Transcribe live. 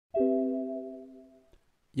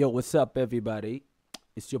Yo, what's up, everybody?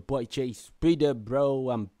 It's your boy Chase Breeder, bro.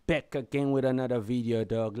 I'm back again with another video,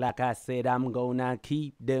 dog. Like I said, I'm gonna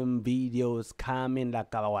keep them videos coming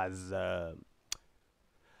like I was. I'm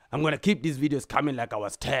gonna keep these videos coming like I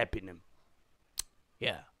was tapping them.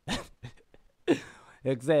 Yeah.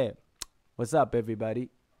 Exactly. What's up, everybody?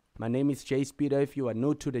 My name is Chase Breeder. If you are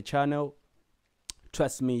new to the channel,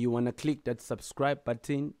 trust me, you wanna click that subscribe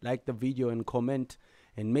button, like the video, and comment.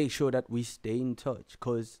 And make sure that we stay in touch,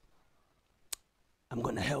 because I'm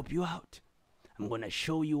going to help you out. I'm going to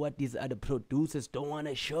show you what these other producers don't want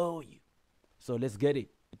to show you. So let's get it.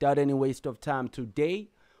 Without any waste of time, today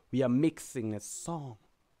we are mixing a song.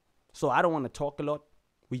 So I don't want to talk a lot.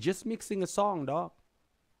 We're just mixing a song, dog.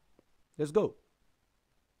 Let's go.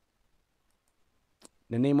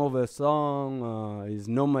 The name of the song is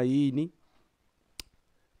No Maini.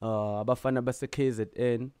 Abafana base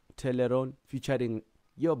KZN, Teleron, featuring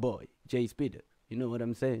your boy, Jay Speeder. You know what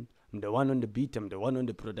I'm saying? I'm the one on the beat, I'm the one on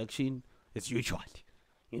the production, as usual.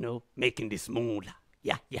 You know, making this moolah.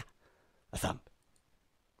 Yeah. Asam.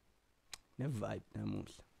 Never vibe, I'm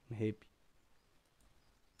happy.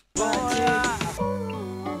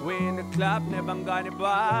 We in the club, never gonna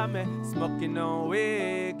buy me. Smoking on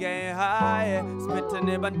weed, getting high. Spitting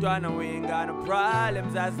never done, we ain't got no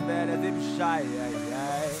problems. As bad as if shy.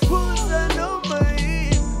 Who's the number?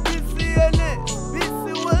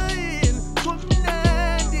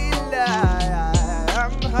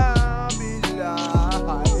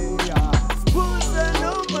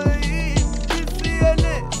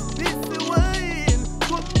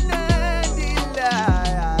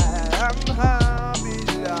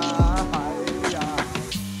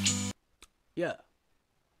 Yeah.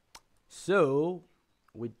 So,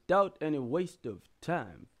 without any waste of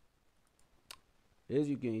time, as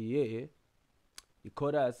you can hear, the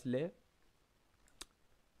chorus le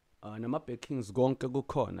nama-backings gonke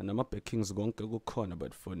kukhona, nama-backings gonke kukhona,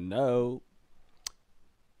 but for now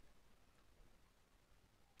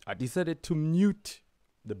I decided to mute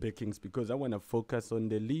the backings because I want to focus on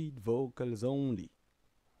the lead vocals only.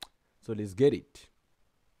 So let's get it.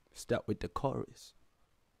 Start with the chorus.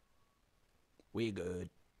 We good.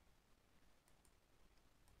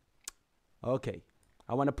 Okay,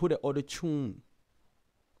 I want to put an auto tune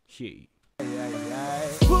here. I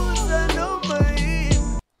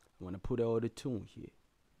want to put an auto tune here,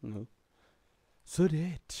 you know, so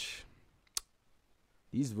that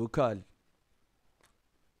this vocal,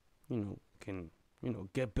 can,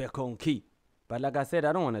 get back on key. But like I said,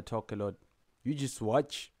 I don't want to talk a lot. You just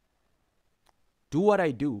watch. Do what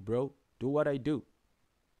I do, bro. Do what I do.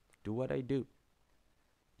 Do what I do.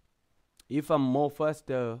 If I'm more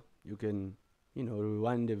faster, you can,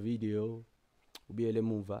 rewind the video, be able to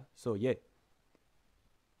move. So yeah,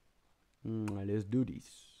 let's do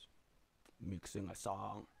this. Mixing a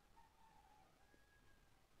song.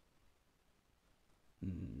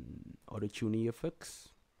 Auto-tuning effects.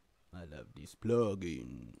 I love this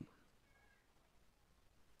plugin.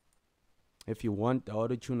 If you want the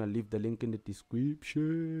auto-tune, I'll leave the link in the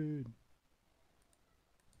description.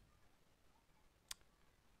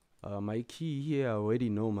 My key here, I already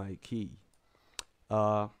know my key.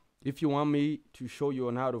 If you want me to show you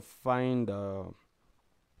on how to find a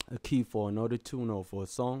key for an auto-tune or for a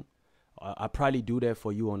song, I'll probably do that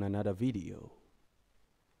for you on another video.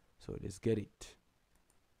 So let's get it.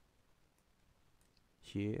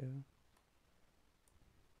 Here.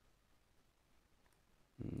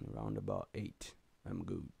 Around about 8. I'm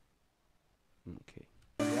good. Okay.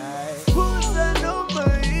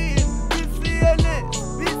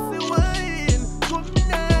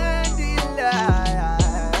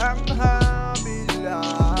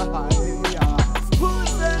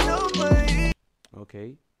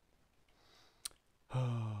 Okay.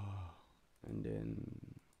 And then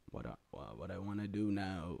what I want to do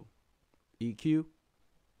now, EQ.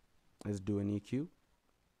 Let's do an EQ.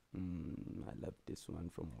 I love this one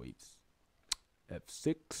from Waves.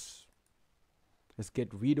 F6. Let's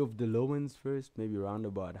get rid of the low ones first, maybe around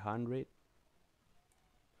about 100.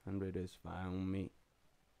 100 is fine with me.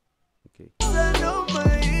 Okay.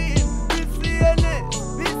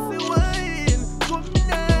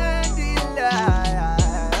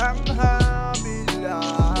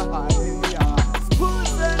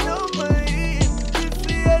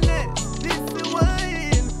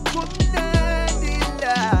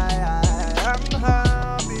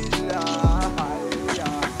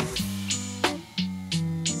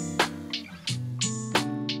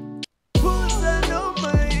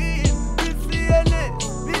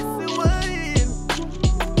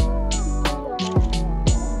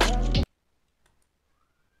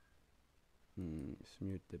 Let's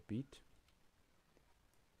mute the beat.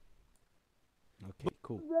 Okay,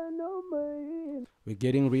 cool. We're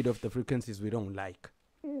getting rid of the frequencies we don't like.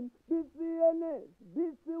 You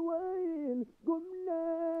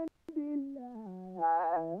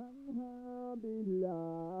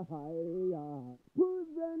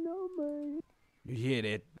hear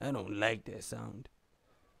that? I don't like that sound.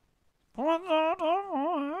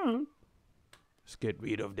 Let's get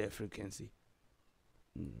rid of that frequency.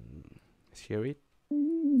 Let's hear it.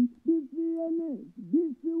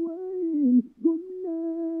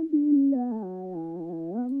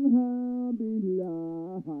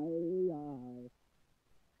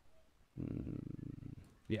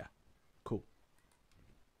 Yeah, cool.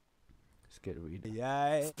 Let's get rid of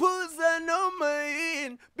it.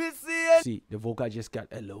 See, the vocal just got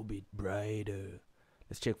a little bit brighter.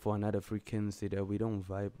 Let's check for another frequency that we don't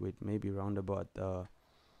vibe with, maybe around about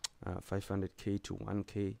 500k to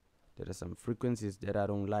 1k. There are some frequencies that I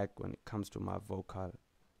don't like when it comes to my vocal.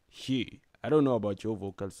 Here, I don't know about your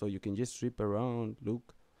vocal, so you can just sweep around,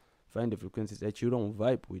 look, find the frequencies that you don't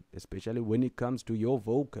vibe with, especially when it comes to your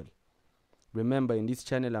vocal. Remember, in this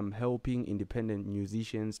channel, I'm helping independent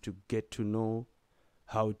musicians to get to know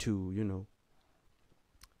how to, you know,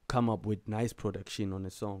 come up with nice production on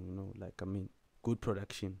a song, you know, like, I mean, good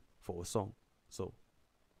production for a song. So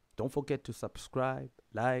don't forget to subscribe,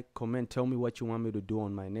 like, comment, tell me what you want me to do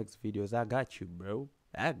on my next videos. I got you, bro.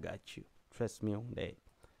 I got you. Trust me on that.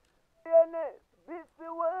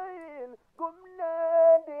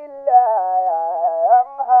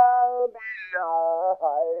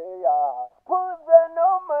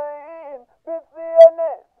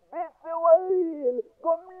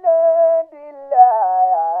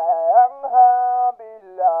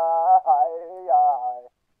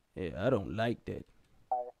 Yeah, I don't like that.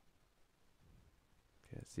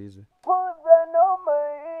 Okay, Caesar.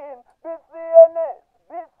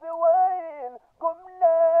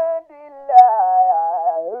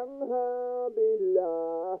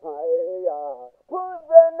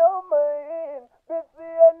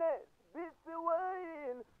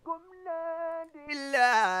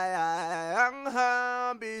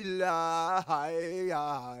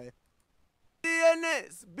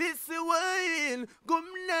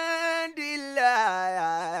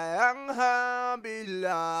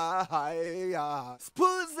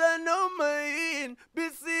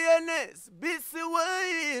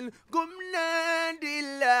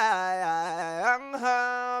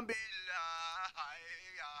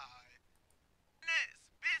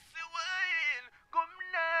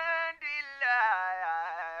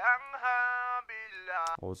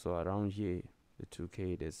 Also around here, the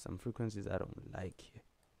 2K, there's some frequencies I don't like here,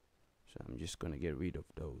 so I'm just gonna get rid of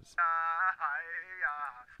those.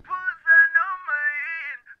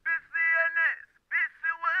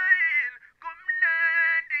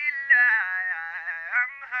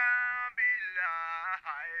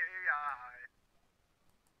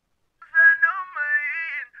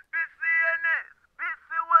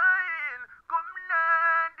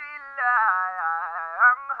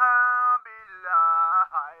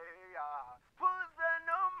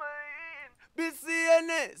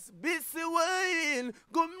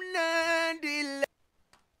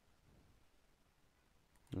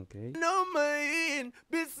 Okay.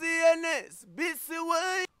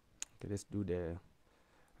 Okay, let's do the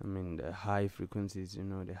high frequencies, you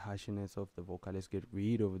know, the harshness of the vocal. Let's get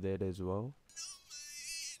rid of that as well.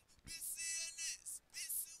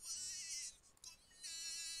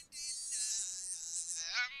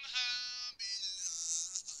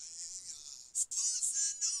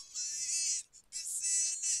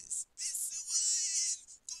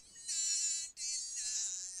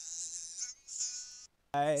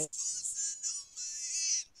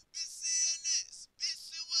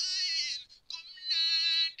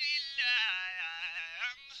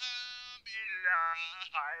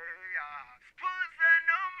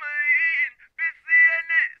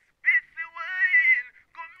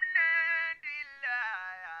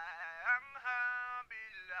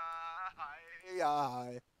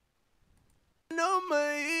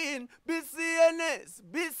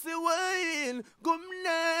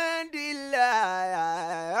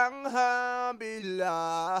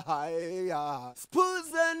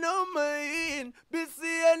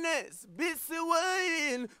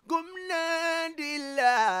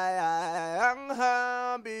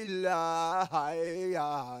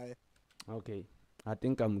 Okay, I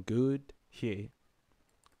think I'm good here.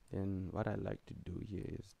 Then what I like to do here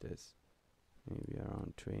is this, maybe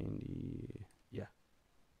around 20. Yeah.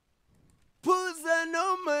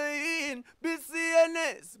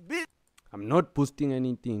 I'm not boosting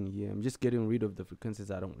anything here. I'm just getting rid of the frequencies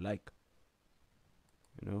I don't like,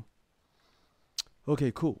 you know.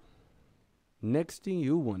 Okay, cool. Next thing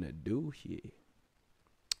you want to do here.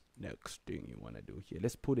 Let's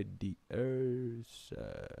put a in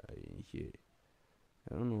here.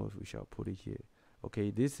 I don't know if we shall put it here.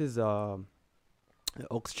 Okay, this is an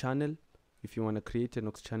aux channel. If you want to create an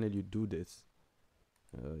aux channel, you do this.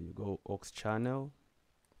 You go aux channel,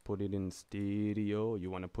 put it in stereo.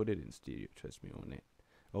 You want to put it in stereo, trust me on it.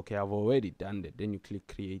 Okay, I've already done that. Then you click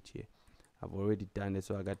create here. I've already done it.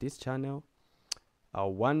 So I got this channel. I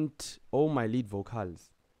want all my lead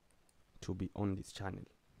vocals to be on this channel.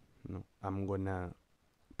 No, I'm gonna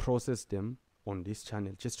process them on this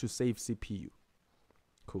channel just to save CPU.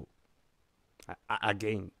 Cool.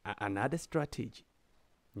 Again, another strategy.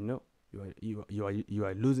 You know, you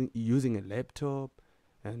are using a laptop,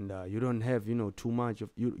 and you don't have too much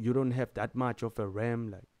of you don't have that much of a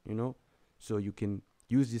RAM, like so you can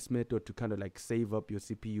use this method to kind of like save up your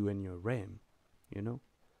CPU and your RAM.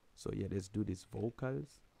 So yeah, let's do these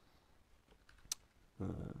vocals.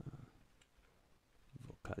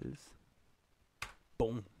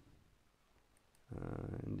 Boom.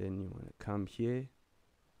 And then you want to come here.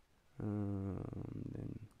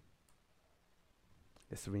 Then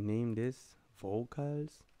let's rename this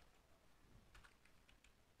vocals.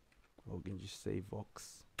 Or we can just say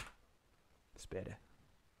vox. It's better.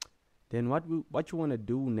 Then what you want to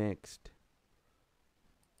do next,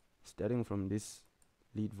 starting from this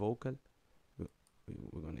lead vocal,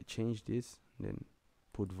 we're going to change this, then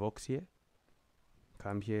put vox here.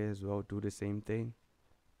 Come here as well, do the same thing,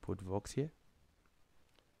 put vox here.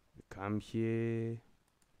 Come here,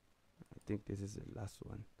 I think this is the last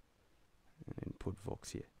one, and then put vox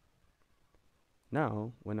here.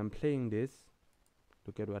 Now when I'm playing this,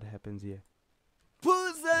 look at what happens here.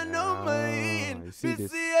 You see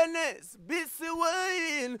this?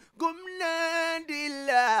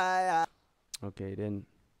 Okay, then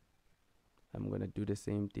I'm gonna do the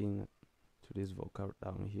same thing to this vocal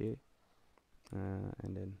down here,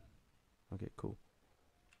 and then okay, cool.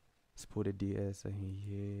 Let's put a DS in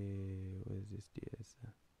here. Where is this DS?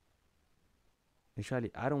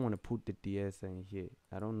 Actually, I don't want to put the DS in here.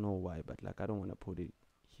 I don't know why, but like I don't want to put it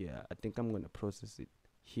here. I think I'm gonna process it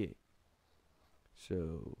here.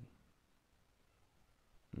 So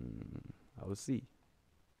I'll see.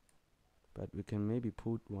 But we can maybe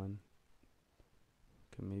put one.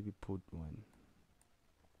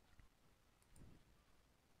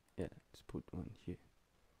 Yeah, let's put one here.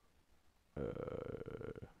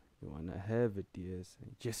 You wanna have it, yes,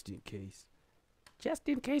 just in case. Just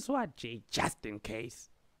in case what, Jay? Just in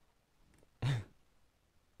case.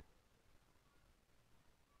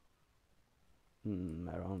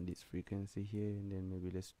 Around this frequency here, and then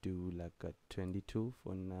maybe let's do like a 22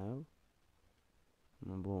 for now.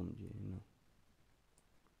 Boom,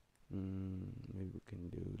 maybe we can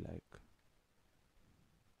do like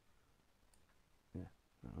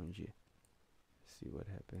around here. See what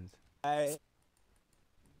happens.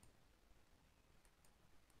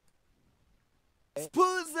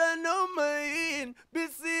 Spuza no main,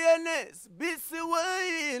 BCNS, BC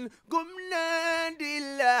wine,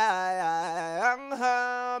 gumnandila,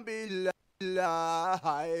 anghabila,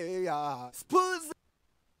 spuza.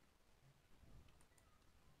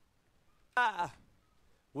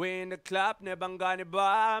 We in the club, nebangani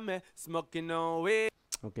bame, smoking away.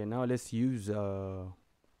 Okay, now let's use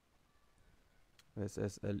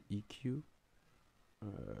SSL EQ.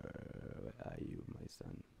 Where are you, my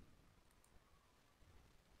son?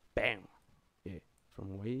 Bam! Yeah,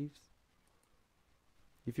 from Waves.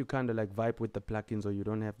 If you kind of like vibe with the plugins, or you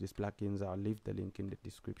don't have these plugins, I'll leave the link in the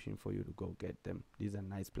description for you to go get them. These are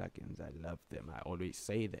nice plugins. I love them. I always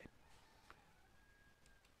say that.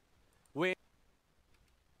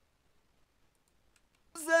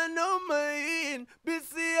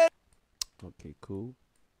 Okay, cool.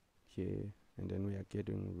 Yeah, and then we are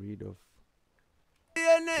getting rid of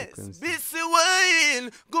BC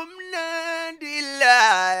wine, gumnandila,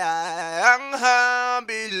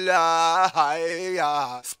 anghabila,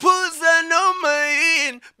 spuza no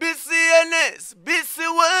main, BCNS, BC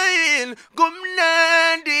wine,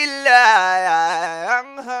 gumnandila,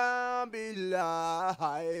 anghabila.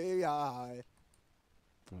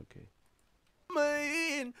 okay.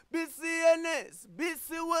 Main, BCNS, BC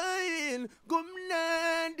wine,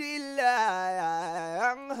 gumnandila,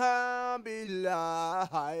 anghabila.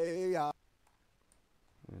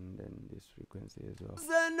 And then this frequency as well.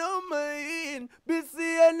 Zano main,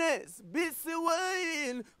 BCNS, BC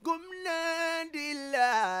wine, gumnandila,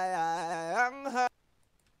 anghabila.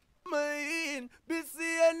 Main,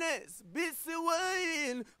 BCNS, BC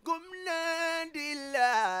wine, gumnandila,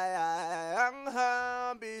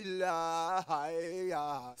 anghabila.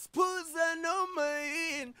 Spuza no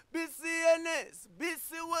main, BCNS. BCNS,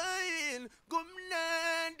 BC Wayne,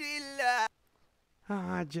 Gumnandila.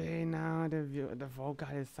 Ah, Jay, now the vocal,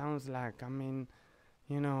 it sounds like, I mean,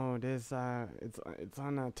 you know, there's it's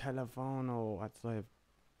on a telephone or whatsoever.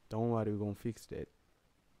 Don't worry, we're gonna fix that.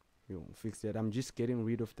 We're gonna fix that. I'm just getting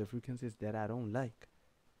rid of the frequencies that I don't like.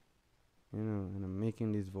 You know, and I'm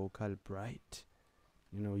making this vocal bright.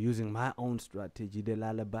 You know, using my own strategy, the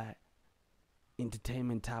Lullaby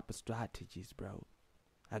Entertainment type of strategies, bro.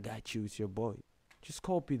 I got you, it's your boy. Just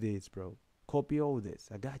copy this, bro. Copy all this.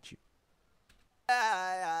 I got you.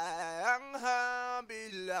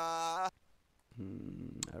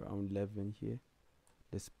 Around 11 here.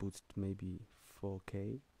 Let's boost maybe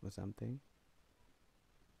 4K or something.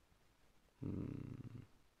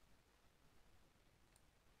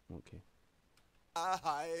 Okay.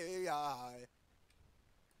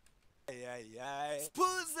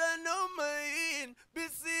 Spuza no main,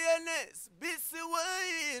 BCNS, BC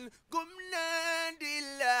Wayne,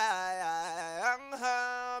 Gumnandila,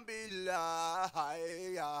 Anghabila.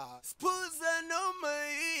 Spuza no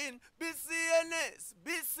main, BCNS,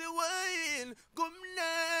 BC Wayne,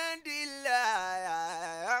 Gumnandila,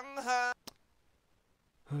 Anghabila.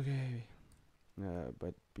 Okay.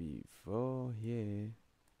 But before here,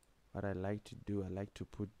 what I like to do, I like to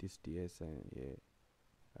put this DS in here.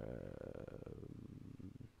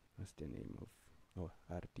 What's the name of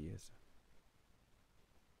RDS?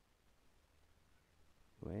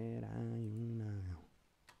 Where are you now?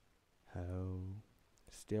 How?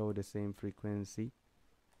 Still the same frequency.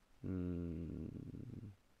 Around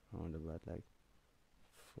about like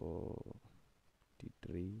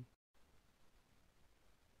 43.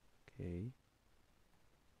 Okay.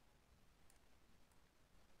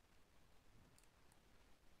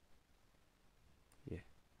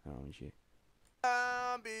 Around here.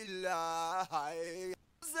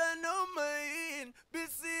 Zanomain,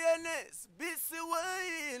 BCNS, BC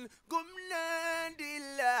Wayne,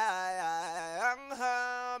 Gumnandila,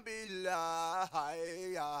 Anghabila.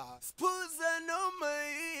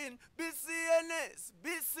 Spuzanomain, BCNS,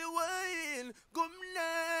 BC Wayne,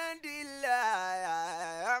 Gumnandila,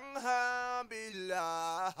 Anghabila.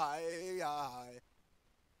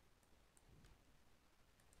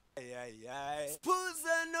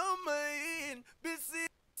 Spuza no main,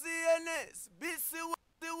 BCNS, BC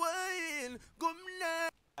Wayne, Gumna.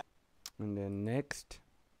 And then next,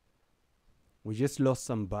 we just lost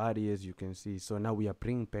somebody, as you can see. So now we are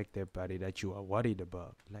bringing back that body that you are worried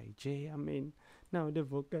about. Like, Jay, I mean, now the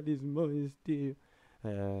vocal is more still.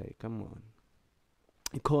 Come on.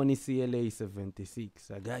 Corny CLA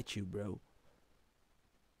 76. I got you, bro.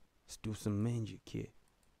 Let's do some magic here.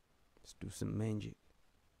 Let's do some magic.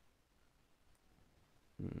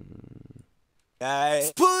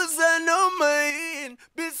 Spuza no main,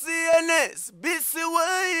 BCNS, BC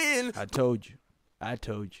Wayne. I told you.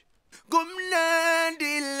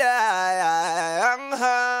 Gumnandila,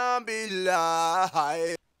 Anghabila.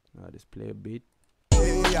 Now let's play a bit.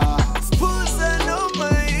 Spuza no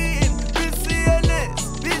main,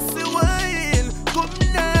 BCNS, BC Wayne.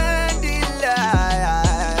 Gumnandila,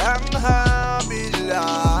 Anghabila.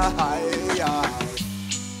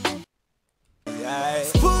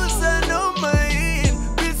 Spuza no main,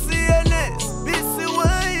 BCNS, BC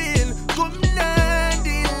Wayne,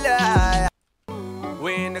 Gumnandila.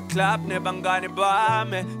 We in the club, nebangani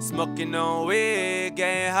bame, smoking on weed,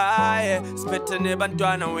 getting high, spitting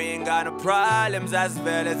nebantwana, we ain't got no problems as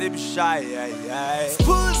well as if shy.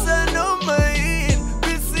 Spuza no main,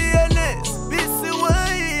 BCNS, BC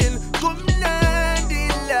Wayne,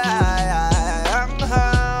 Gumnandila,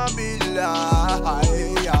 Anghabila.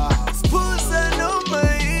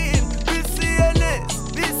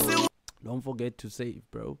 Don't forget to save,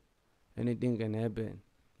 bro. Anything can happen.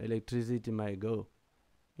 Electricity might go.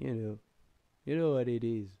 You know what it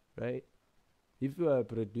is, right? If you are a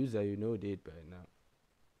producer, you know that by now.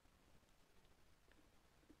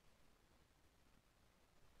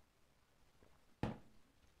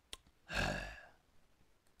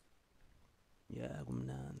 Yeah,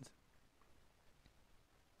 kumnandi.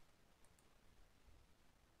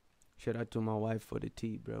 Shout out to my wife for the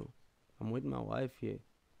tea, bro. I'm with my wife here.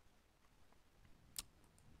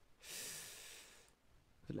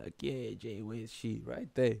 Like, yeah, Jay, where's she? Right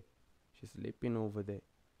there. She's sleeping over there.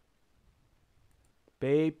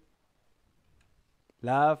 Babe.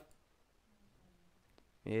 Love.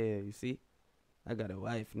 Yeah, you see? I got a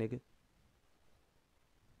wife, nigga.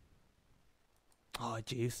 Oh,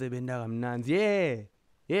 Jay, you sleeping down, I'm nuns. Yeah.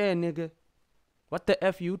 Yeah, nigga. What the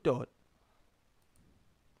F you thought?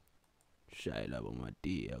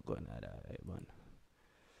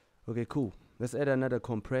 Okay, cool. Let's add another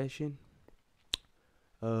compression.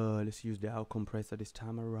 Let's use the out compressor this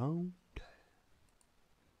time around.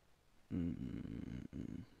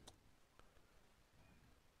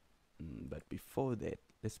 But before that,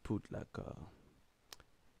 let's put like a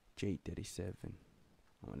J37.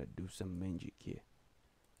 I want to do some magic here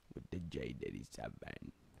with the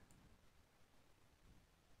J37.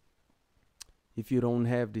 If you don't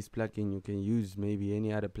have this plugin, you can use maybe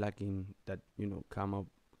any other plugin that, you know,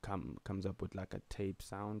 comes up with like a tape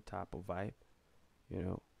sound type of vibe. You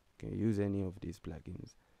know, you can use any of these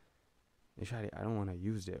plugins. Actually, I don't want to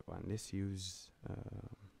use that one. Let's use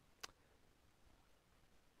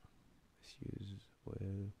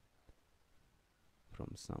well,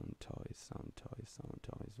 from Sound Toys.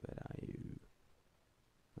 Where are you?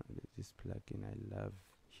 There's this plugin I love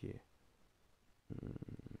here.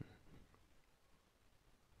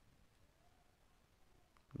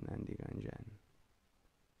 Nandi Ganjan.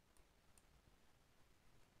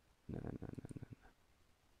 No,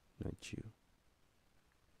 not you.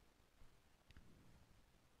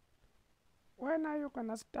 When are you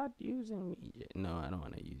gonna start using me? Yeah, no, I don't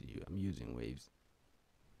wanna use you. I'm using waves.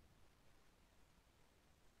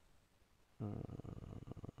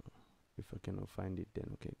 If I cannot find it,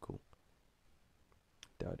 then okay, cool.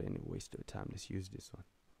 Without any waste of time, let's use this one.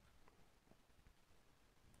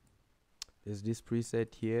 There's this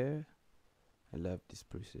preset here. I love this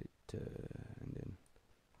preset. And then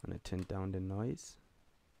I'm gonna turn down the noise.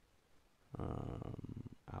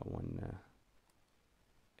 I wanna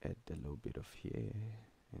add a little bit of here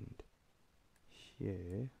and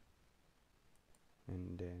here,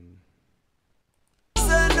 and then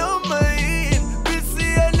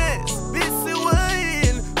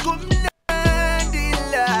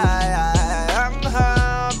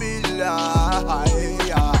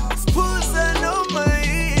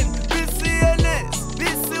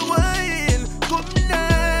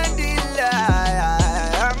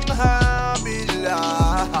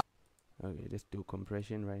okay, let's do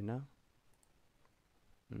compression right now.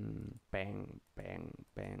 Bang, bang,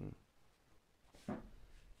 bang.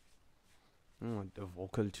 I want the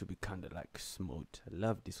vocal to be kind of like smooth. I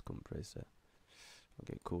love this compressor.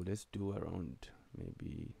 Okay, cool. Let's do around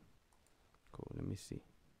maybe. Cool. Let me see.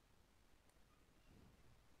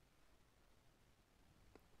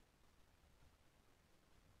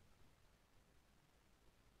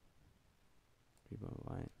 People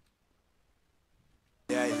wine.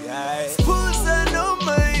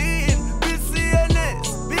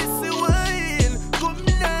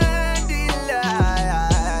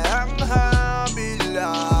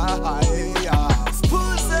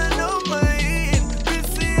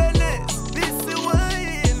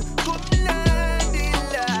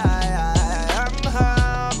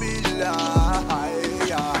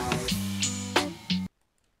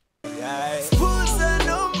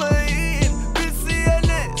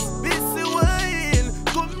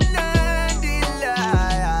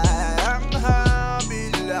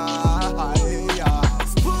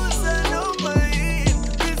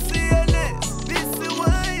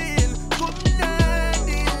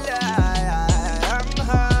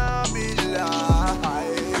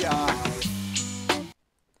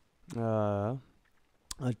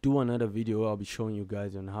 I'll do another video. I'll be showing you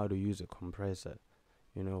guys on how to use a compressor.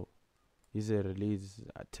 You know, this is a release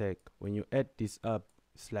attack. When you add this up,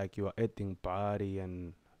 it's like you are adding body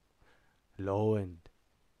and low end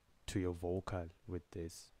to your vocal with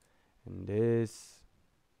this. And this,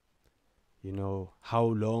 you know, how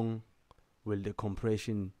long will the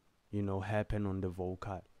compression, you know, happen on the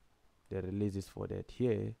vocal? The release is for that.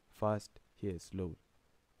 Here fast, here slow.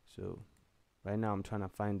 So right now I'm trying to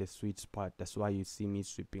find the sweet spot. That's why you see me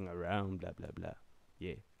sweeping around, blah blah blah.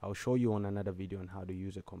 Yeah, I'll show you on another video on how to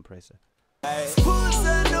use a compressor.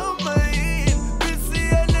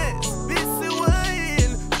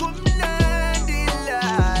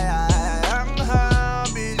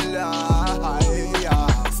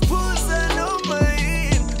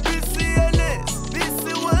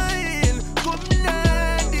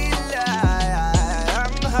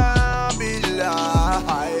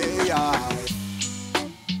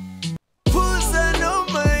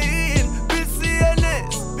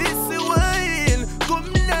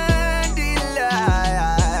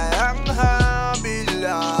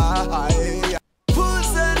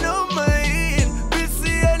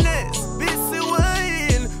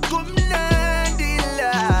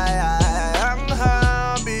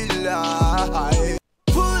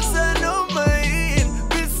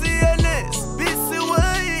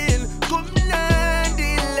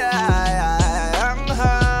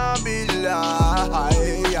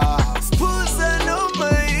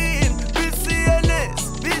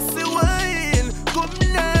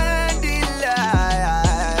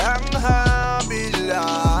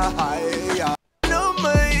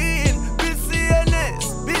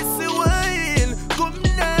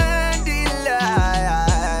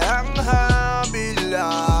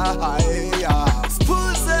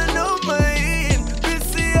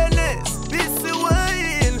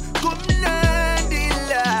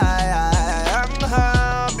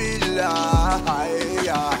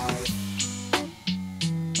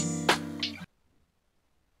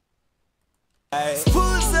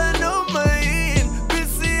 Siphuza noma yini,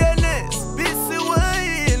 BCNS, BC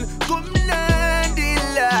wine, kumnandi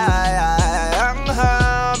la,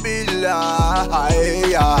 angihambi la,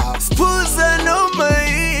 siphuza noma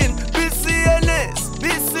yini, BCNS,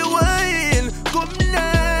 BC wine,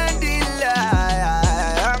 kumnandi la,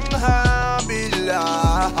 angihambi la,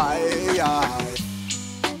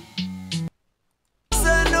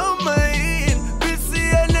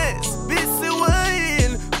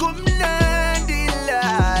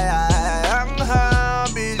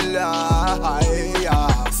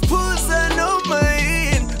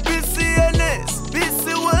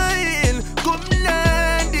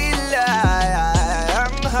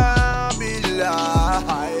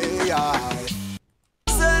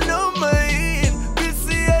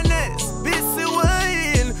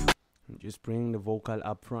 just bring the vocal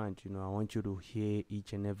up front, you know. I want you to hear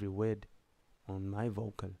each and every word on my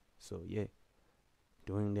vocal. So yeah,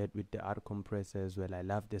 doing that with the R compressor as well. I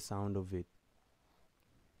love the sound of it.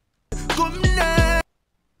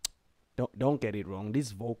 Don't get it wrong,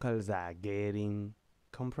 these vocals are getting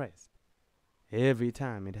compressed every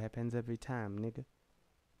time. It happens every time, nigga.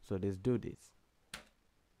 So let's do this.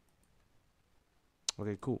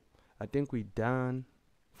 Okay, cool. I think we're done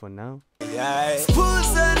for now.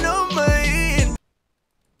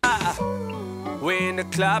 We in the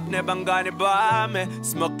club, nebangani bame,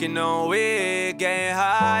 smoking on weed, getting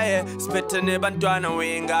high, spitting bantwana, we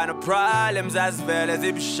ain't got no problems as well as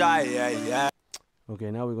if shy, yeah. Okay,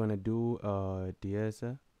 now we're gonna do Diez.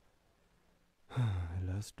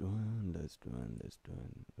 Last one.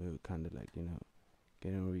 We're kind of like, you know,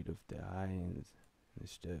 getting rid of the irons and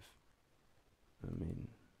stuff. I mean,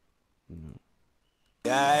 you know.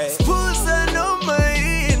 Siphuza noma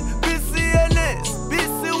yini, BCNS,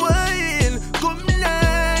 BC wine,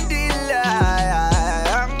 kumnandi la,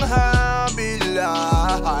 angihambi la,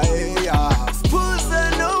 siphuza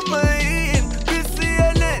noma yini,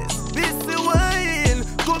 BCNS, BC wine,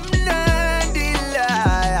 kumnandi la,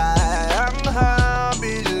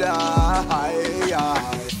 angihambi la.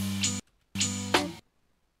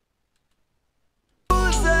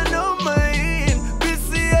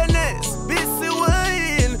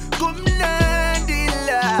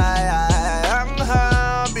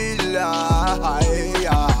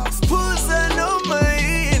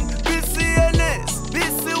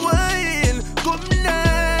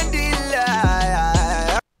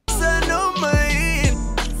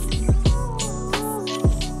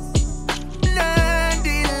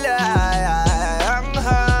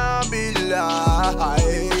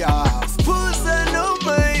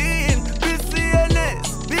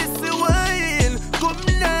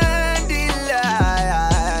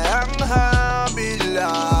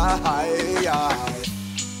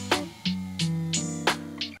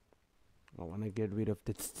 I want to get rid of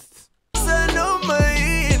the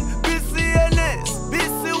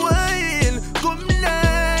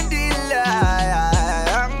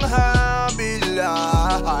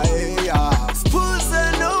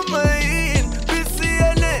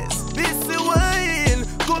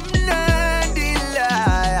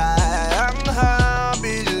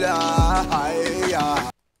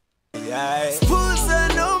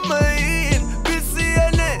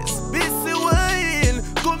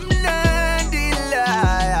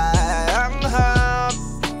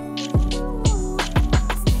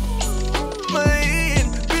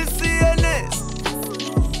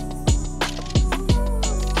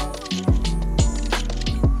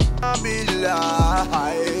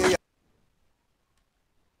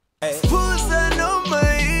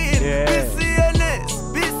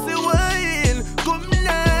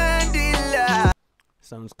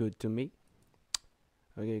Sounds good to me.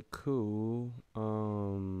 Okay, cool.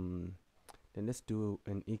 Then let's do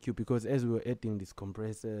an EQ, because as we were adding these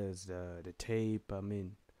compressors, the tape, I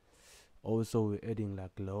mean, also we're adding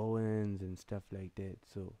like low ends and stuff like that.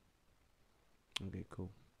 So okay,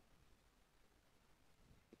 cool.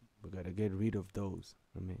 We gotta get rid of those.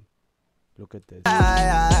 I mean, look at this. Yeah,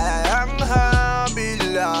 I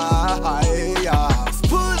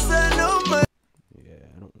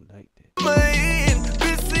don't like that.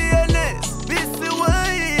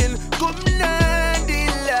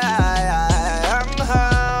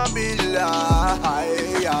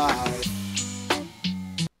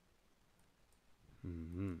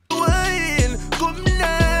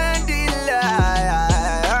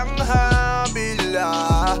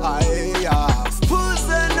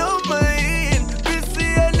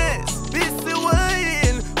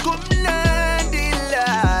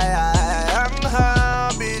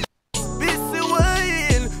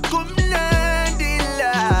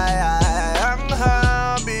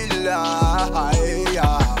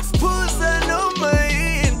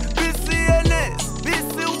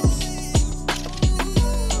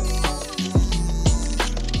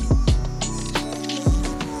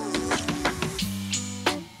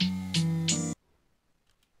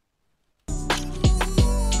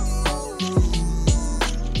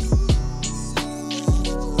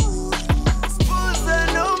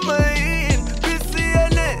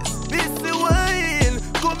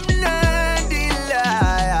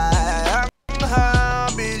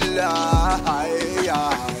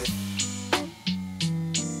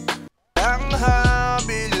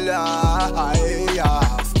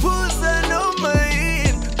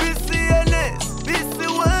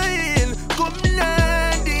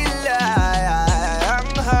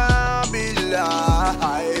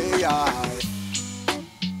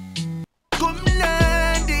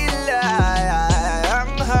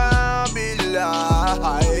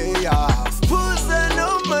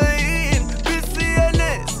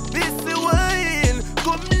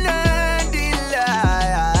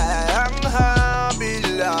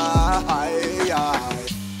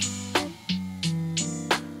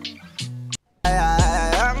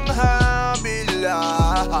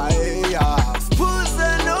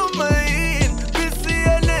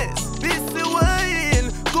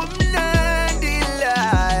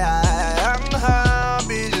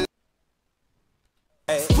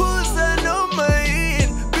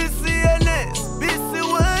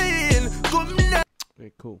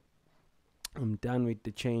 Alright, cool. I'm done with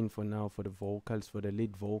the chain for now for the vocals, for the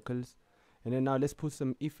lead vocals. And then now let's put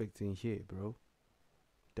some effects in here, bro.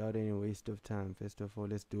 Without any waste of time. First of all,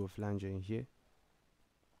 let's do a flanger in here.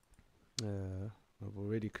 I've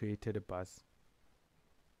already created a bus.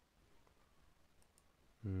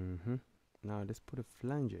 Now let's put a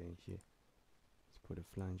flanger in here. Let's put a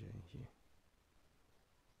flanger in here.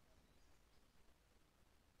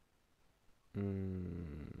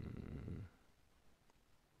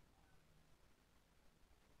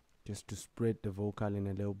 Just to spread the vocal in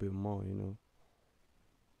a little bit more, you know.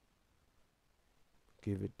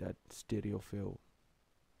 Give it that stereo feel.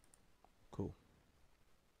 Cool.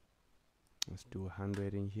 Let's do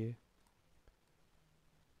 100 in here.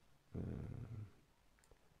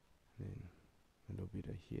 Then a little bit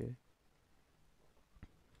of here.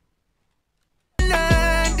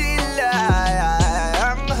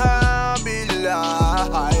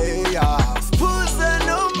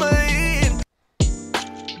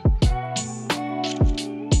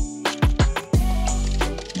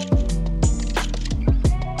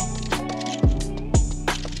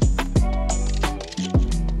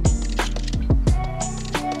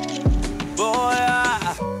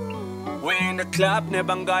 Club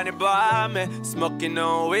nebangani bame, smoking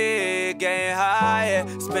on weed, getting high.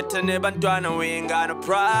 Spitting nebantwana, we ain't got no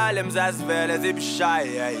problems as well as if shy.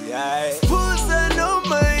 Pusa no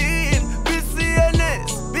main,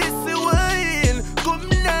 BCNS, BC wine,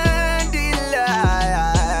 kumnandi la,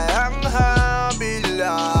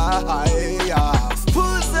 anghabila.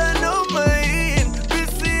 Pusa no main,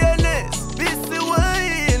 BCNS, BC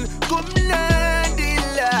wine, kumnandi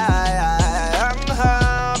la,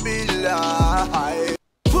 anghabila.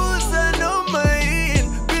 Pusa no main,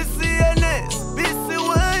 BCNS, BC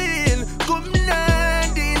wine,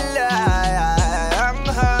 kumnandi la,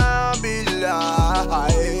 anghabila.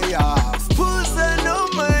 Pusa no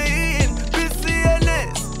main,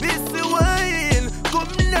 BCNS, BC wine,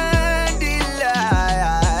 kumnandi la,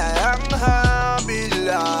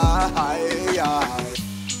 anghabila.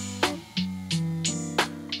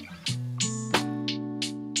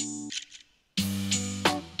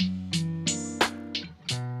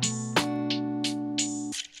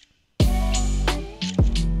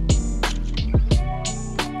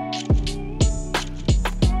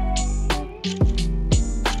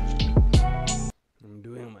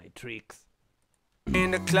 Tricks.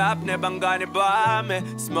 In the club, nebangani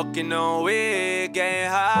bame, smoking on weed, getting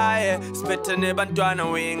high. Spitting nebantwana,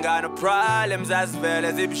 we ain't got no problems as well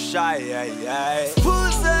as if shy.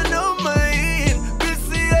 Pusa no main,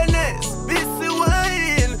 BCNS, BC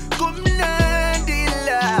wine, kumnandi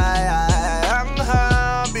la,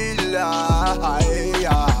 anghabila.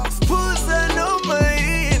 Pusa no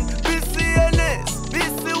main, BCNS,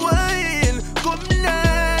 BC wine,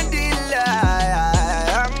 kumnandi la.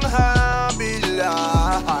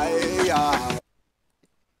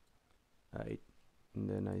 Right, and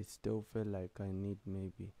then I still feel like I need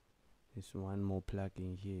maybe this one more plug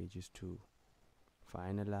in here just to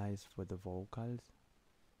finalize for the vocals.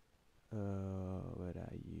 Where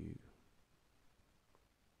are you?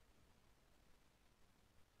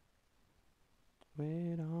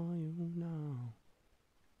 Where are you now?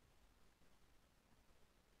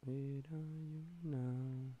 Where are you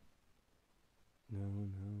now? No.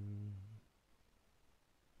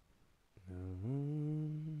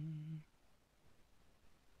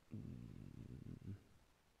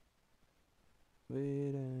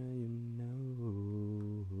 Where are you now?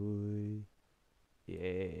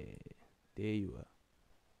 Yeah, there you are.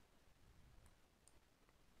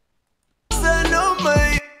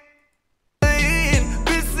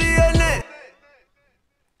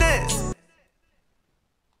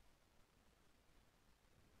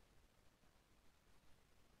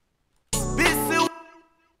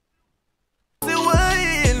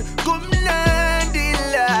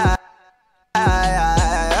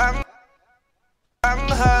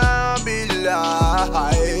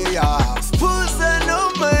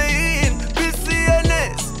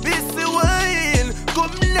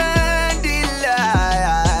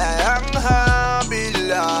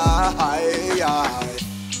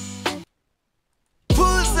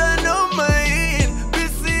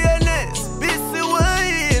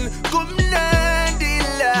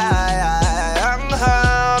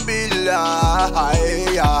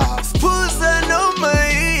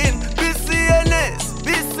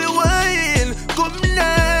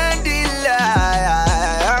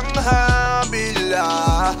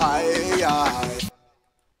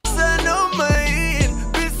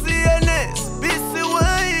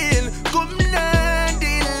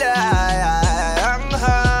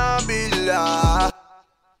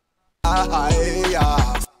 Yeah.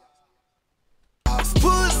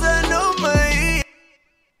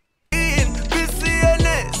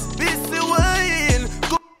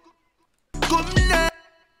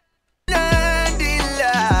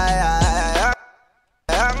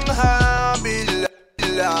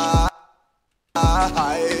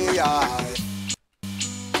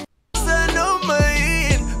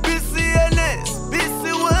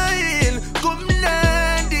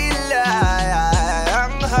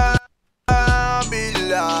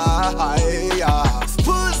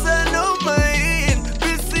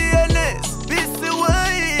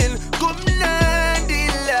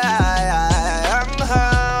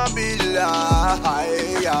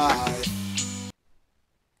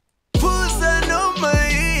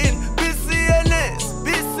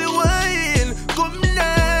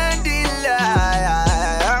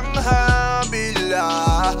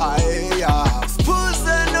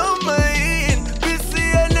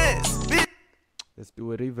 Let's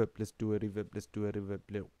do a reverb. Let's do a reverb. Let's do a reverb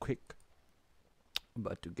real quick.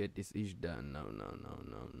 About to get this ish done. No.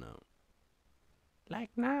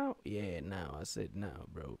 Like now? Yeah, now. I said now,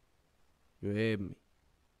 bro. You hear me?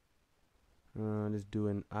 Let's do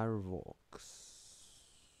an Arvox.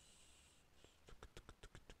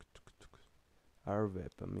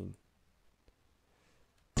 Arvep, I mean.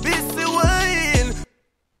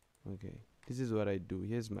 Okay, this is what I do.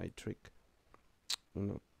 Here's my trick. You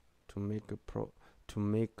know, to make the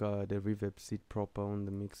reverb sit proper on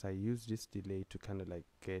the mix, I use this delay to kind of like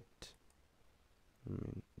get.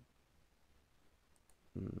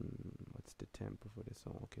 What's the tempo for the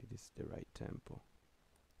song? Okay, this is the right tempo.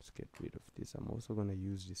 Let's get rid of this. I'm also gonna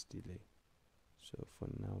use this delay. So for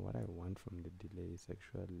now, what I want from the delay is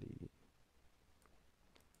actually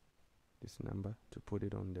this number to put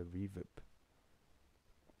it on the reverb.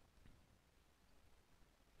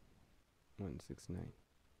 169.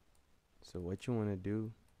 So what you want to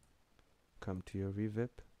do, come to your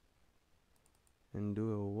reverb and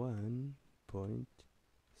do a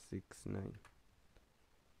 1.69.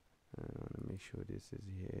 I want to make sure this is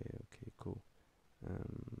here. Okay, cool.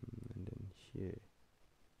 And then here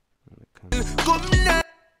I'm gonna come.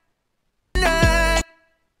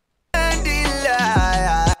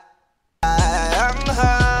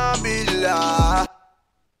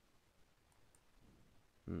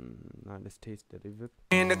 Now let's taste the reverb.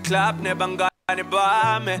 In the club, nebangani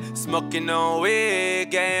bame, smoking on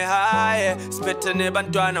weed, getting high, spitting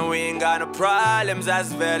nebantwana, we ain't got no problems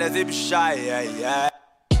as well as if shy, yeah.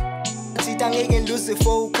 Lose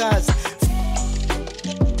focus.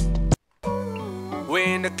 We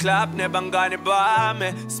in the club, nebangani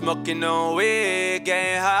bame, smoking on weed,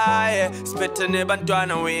 getting high, spitting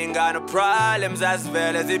nebantwana, we ain't got no problems as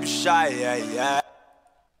well as if shy, yeah.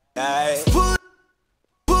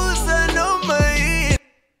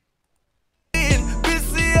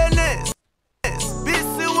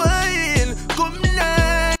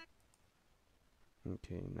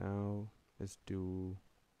 Okay, now let's do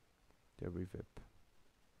the reverb.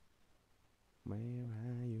 Where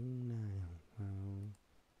are you now? No.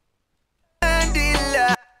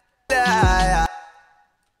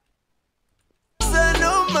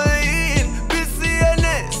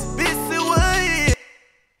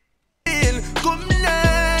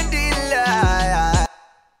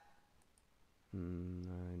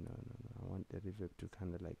 I want the reverb to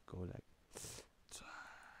kind of like go like,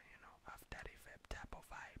 you know, after reverb type of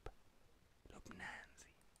vibe.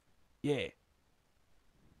 Yeah.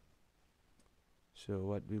 So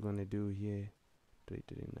what we're gonna do here,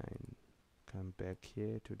 339, come back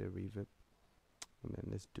here to the reverb, and then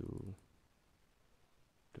let's do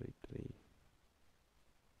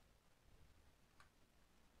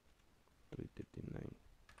 339.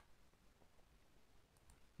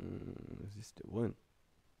 Is this the one?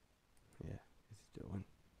 Yeah, this is the one.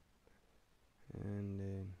 And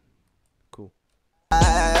then cool.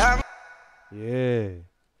 Yeah.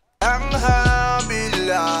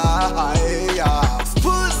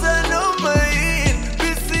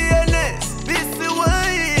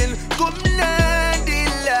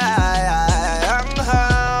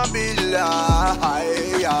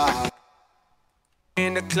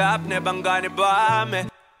 In the club, nebangani bame,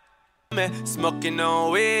 smoking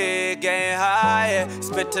on weed, getting high,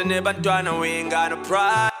 spitting nebantwana, we ain't got no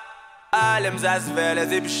problems as well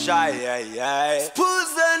as if shy, yeah.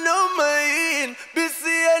 Spuza no main,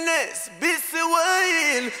 BCNS, BC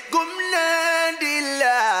wine, gumnandi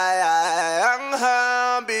la,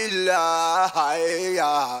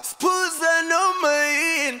 Spuza no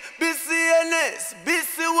main, BCNS,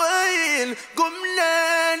 BC wine,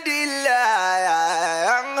 gumnandi la,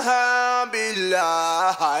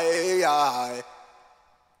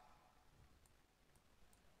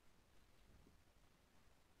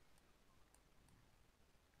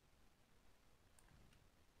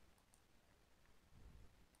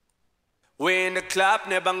 we in the club,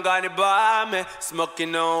 nebangani bame,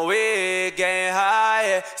 smoking on weed, getting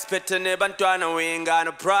high, spitting nebantwana, we ain't got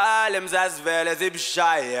no problems as well as if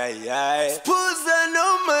shy, yeah. Spuza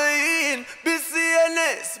no main,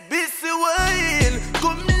 BCNS, BC wine,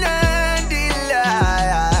 gumnandi la,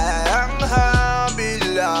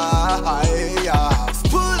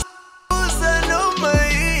 Spuza no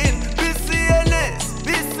main, BCNS,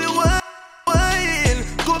 BC wine,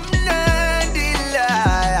 gumnandi la.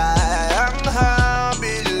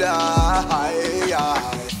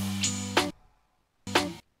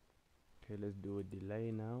 Okay, let's do a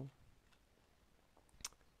delay now.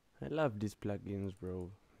 I love these plugins, bro.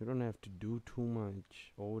 You don't have to do too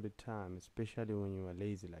much all the time, especially when you are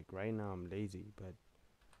lazy. Like right now I'm lazy, but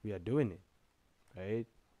we are doing it, right?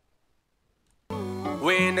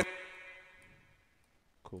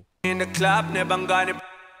 Cool. In the club, nebangani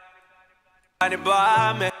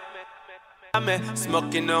bame,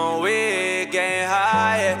 smoking on weed, getting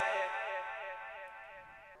high.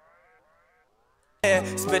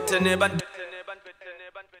 Spitting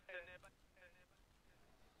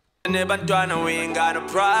nebantwana, we ain't got no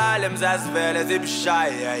problems as well as if shy.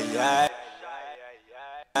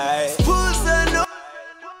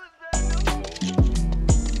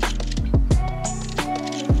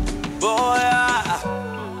 Boy,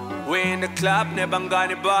 we in the club,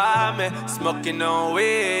 nebangani bame, smoking on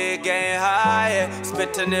weed, getting high.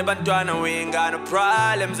 Spitting nebantwana, we ain't got no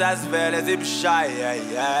problems as well as if shy.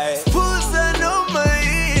 Pusa no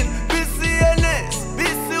main, BCNS,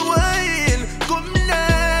 BC wine,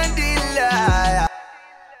 kumnandi la.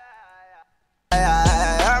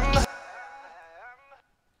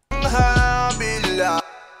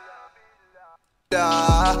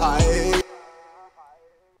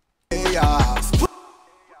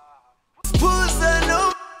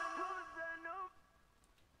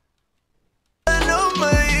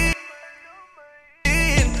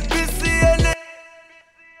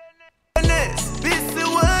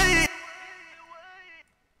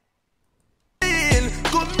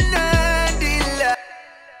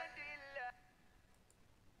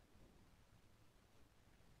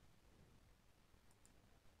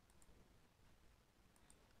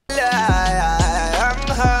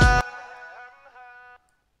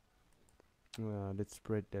 Let's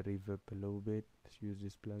spread the reverb a little bit. Let's use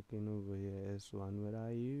this plugin over here, S1. Where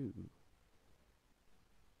are you?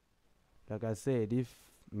 Like I said, if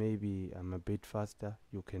maybe I'm a bit faster,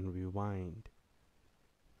 you can rewind.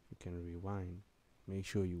 Make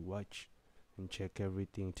sure you watch and check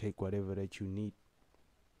everything. Take whatever that you need.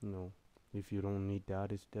 You know, if you don't need the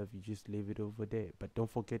other stuff, you just leave it over there. But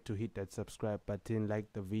don't forget to hit that subscribe button,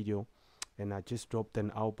 like the video. And I just dropped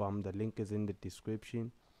an album. The link is in the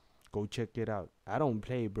description. Go check it out. I don't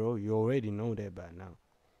play, bro. You already know that by now.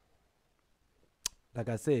 Like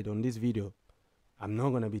I said, on this video, I'm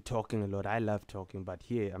not going to be talking a lot. I love talking. But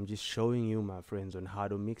here, I'm just showing you, my friends, on how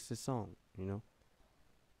to mix a song, you know.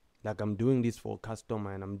 Like I'm doing this for a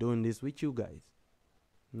customer and I'm doing this with you guys.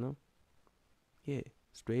 You know? Yeah,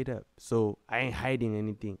 straight up. So, I ain't hiding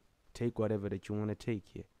anything. Take whatever that you want to take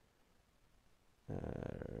here.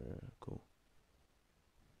 Cool.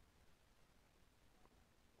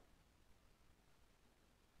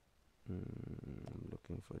 I'm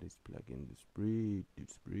looking for this plugin, the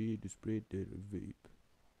spread the reverb.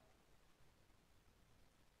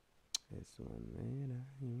 This one, man,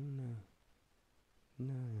 you know.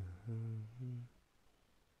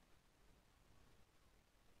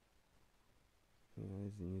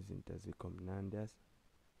 Isn't does it come Nandas?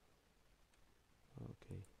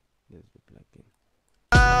 Okay, there's the plugin.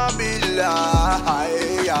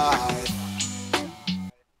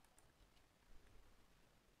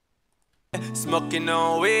 Smoking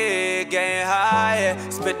on weed, getting high.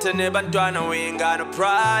 Spitting nebantwana, we ain't got no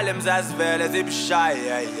problems as well as if shy.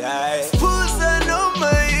 Pusa no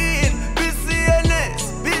main,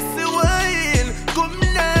 BCNS, BC wine,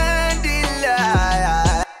 kumnandi la.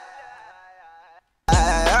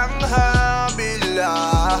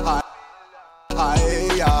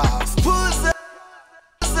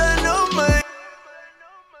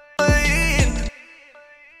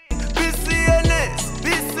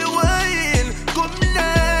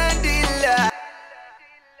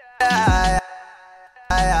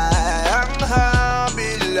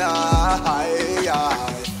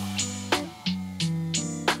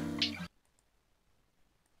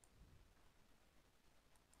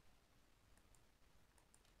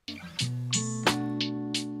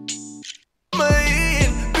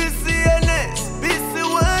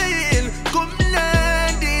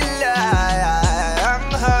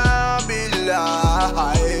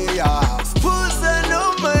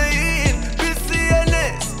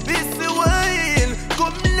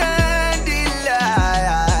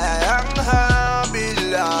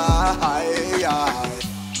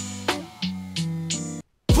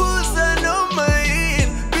 Pusa no main,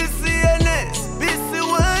 BCNS, BC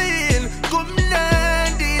wine,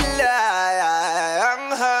 kumnandi la.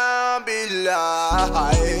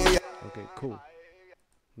 Okay, cool.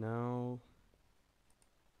 Now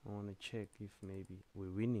I want to check if maybe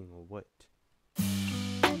we're winning or what.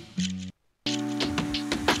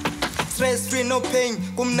 Stress free no pain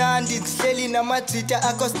kumnandi sihleli namajita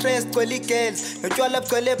akho stress gcwele girls notshwala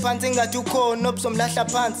bugcwele phansi engathi ukhona obuzomlahla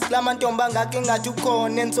phansi lamantombi angake engathi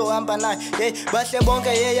ukhona enzohamba naye hey bahle bonke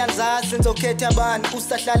yeyanzazi nizokhetha abantu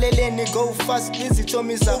usahlaleleni go fast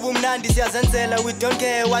izithomisa ubumnandi siyazenzela we don't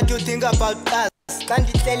care what you think about us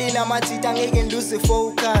kanti hleli namathita ngeke lose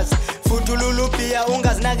focus futhi Lullaby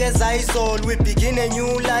ungazinakeza izolo. We begin a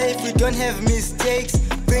new life, we don't have mistakes.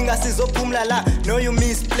 Bringa sizophumla la, no you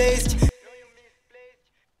misplaced.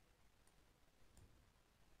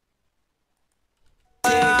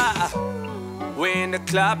 We in the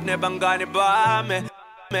club, never gonna buy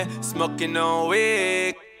me. Smoking on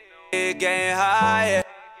weed, getting high.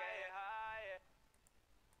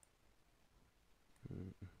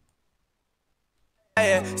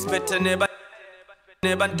 Spitting it, but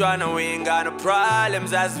trying we ain't got no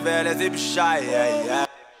problems as well as if shy.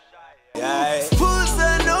 Pulls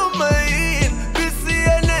on no mind,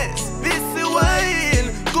 BCNS, BC wine,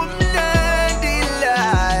 come down the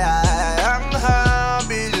line, I'm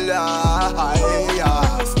happy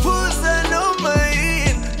life. Pulls on no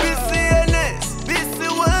mind, BCNS, BC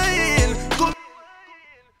wine, come.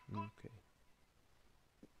 Okay.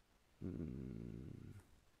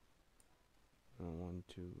 I want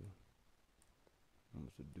to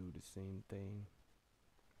also do the same thing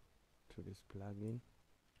to this plugin.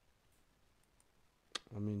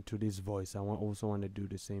 I mean to this voice. I also want to do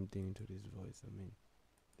the same thing to this voice. I mean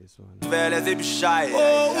this one. Well as if shy.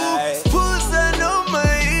 Pulls on no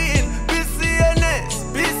mind,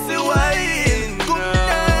 BCNS, BC wine, come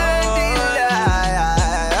down the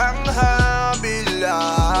line, I'm happy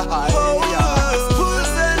life.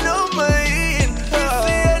 Pulls on no mind,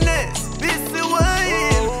 BCNS, BC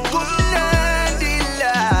wine, come down the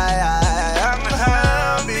line, I'm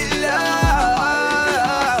happy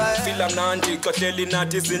life. Feel I'm not kohleli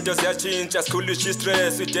nathi izinto ziyachinja sikhulisha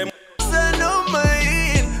stress idemo no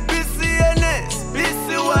mind, BCNS, BC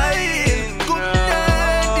wine, come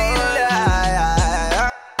down the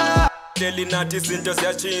line. kohleli nathi izinto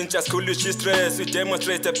ziyachinja sikhulisha stress we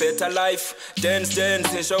demonstrate a better life.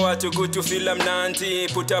 Dance show what you good to feel amnandi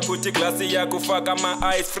put glass yakho faka ama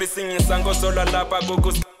ice freezing isango sola lapha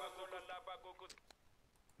kuku.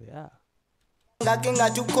 Yeah. ngake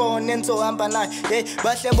ngathi ukhona enzohamba naye hey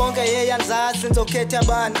bahle bonke yeyanzazi nizokhetha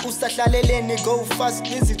abantu usahlaleleni go fast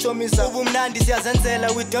izithomisa ubumnandi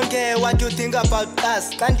siyazenzela we don't care what you think about us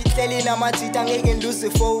kanti hleli namathita ngeke lose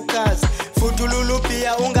focus futhi Lullaby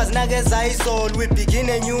ungazinakeza izolo. We begin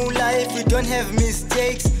a new life, we don't have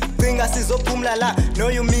mistakes. Bringa sizophumla la, no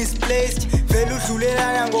you misplaced. Vele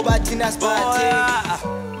udlulelana ngoba thina siphathe.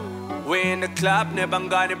 We in the club, never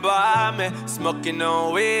gonna buy me. Smoking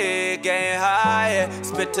on weed, getting high.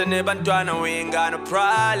 Spitting it, but we ain't got no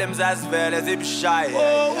problems as well as if shy.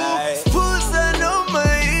 Pulls on no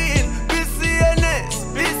mind, BCNS,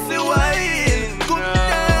 BC wine, come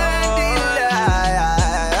down the line,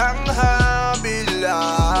 I'm happy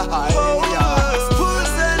life.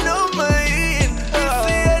 Pulls on no mind,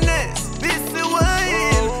 BCNS, BC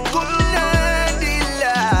wine, come down the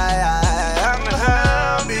line, I'm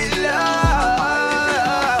happy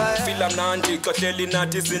life. Feel I'm not kohleli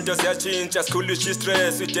nathi izinto ziyachinja sikhulisha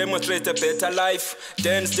stress we demonstrate a better life.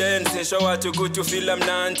 Dance show what you good to feel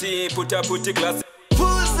amnandi put glass.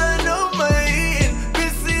 Pulls on no mind,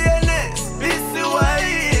 BCNS, BC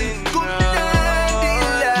wine, come down the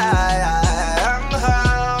line, I'm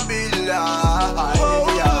happy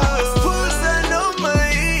life. Pulls on no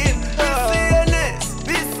mind, BCNS,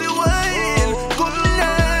 BC wine, come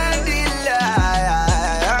down the line,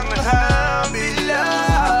 I'm happy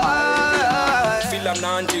life. Feel I'm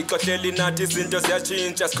not kohleli nathi izinto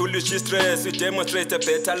ziyachinja sikhulisha stress we demonstrate a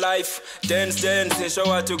better life. Dance show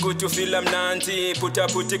what you good to feel amnandi put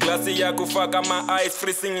glass yakho faka ama ice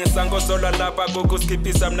freezing isango sola lapha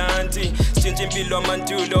kukuskiphisa mnandi shintsha impilo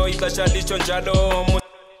amantulo ixesha lisho njalo.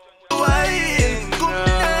 Wine, come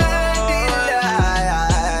down the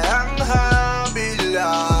line, I'm happy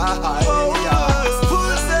life.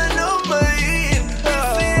 Pulls on no mind,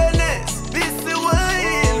 BCNS, BC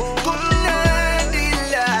wine, come down the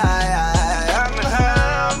line, I'm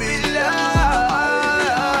happy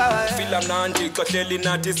life. Feel I'm not kohleli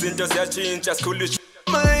nathi izinto ziyachinja sikhulisha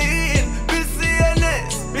Mind,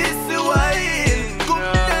 BCNS, BC wine,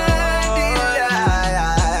 come down the line,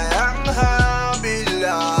 I'm happy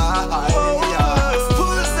life.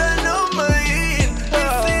 Pulls on no mind,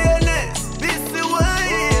 BCNS, BC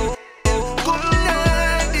wine, come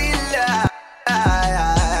down the line,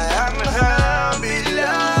 I'm happy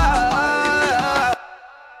life.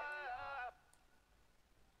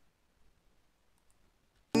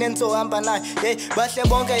 nenzohamba naye hey bahle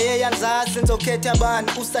bonke yeyanzazi nizokhetha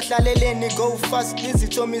abantu usahlaleleni go fast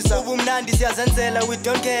izithomisa ubumnandi siyazenzela we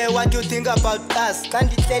don't care what you think about us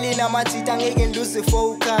kanti hleli namathita ngeke lose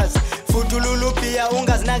focus futhi Lullaby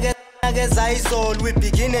ungazinakeza izolo. We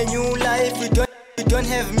begin a new life, we don't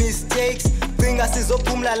have mistakes. Bringa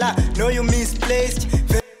sizophumla la, no you misplaced.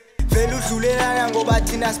 vele udlulelana ngoba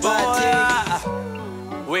thina siphathe.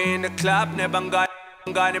 We in the club, never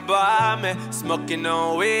got it by smoking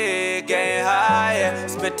on weed, getting high,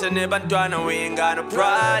 spitting it, bantwana, we ain't got no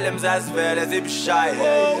problems as well as if shy.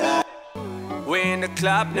 We in the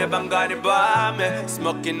club, never got it by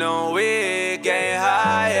smoking on weed, getting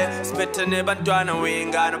high, spitting it, bantwana, we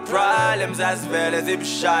ain't got no problems as well as if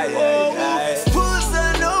shy.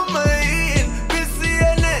 Pusa no main,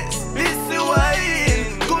 BCNS, BCY,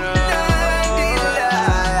 kumnandi la,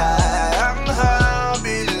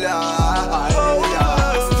 anghabila.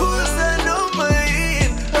 Pusa no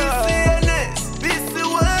main, BCNS,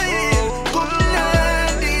 BCY,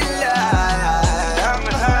 kumnandi la,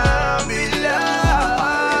 anghabila.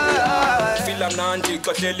 Feel mnandi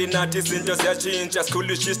kohleli nathi izinto ziyatshintsha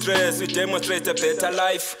sikhulisha stress we demonstrate a better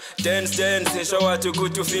life dance sisho wathi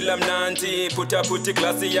ukuthi ufila mnandi phutha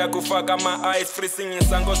iglass yakho ufaka ama ice freezing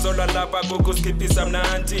isango sola lapha kukuskiphisa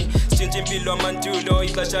mnandi shintsha impilo amantulo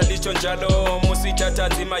ixesha lisho njalo musithatha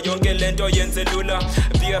nzima yonke lento yenze lula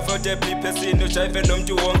be affordable person ujive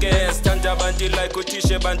nomuntu wonke sithanda abantu like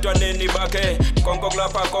uthishe bantwaneni bakhe konke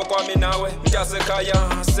kulapha kokwami nawe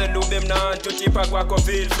mntasekhaya selube mnandi utipha kwakho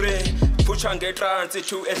feel free pucha ngetrance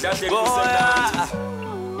to edlahle kusemnandi.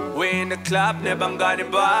 We in the club, never got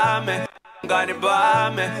it by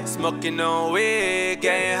me, smoking on weed,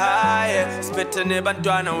 getting high, spitting it,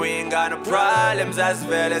 bantwana, we ain't got no problems as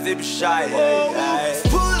well as if shy.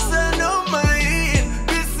 Pusa no main,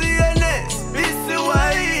 BCNS,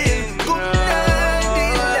 BCY,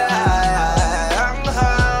 kumnandi la,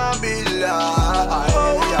 anghabila.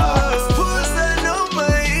 Pusa no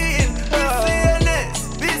main, BCNS,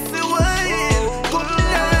 BCY,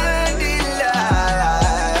 kumnandi la,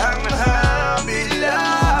 anghabila.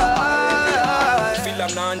 Feel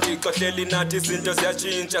mnandi kohleli nathi izinto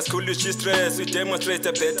ziyatshintsha sikhulisha stress we demonstrate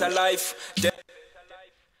a better life.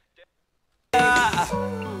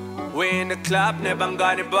 We in the club, never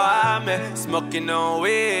got it by me, smoking on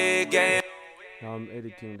weed, getting. Now I'm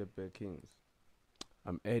editing the backings.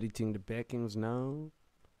 I'm editing the backings now,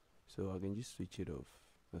 so I can just switch it off.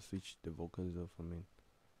 I switch the vocals off. I mean,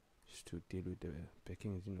 just to deal with the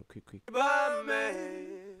backings, you know, quick.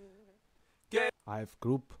 I've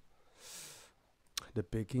grouped the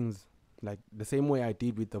backings like the same way I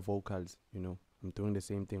did with the vocals. You know, I'm doing the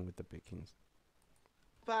same thing with the backings.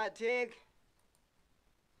 Patek.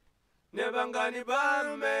 Never got it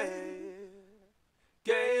by me.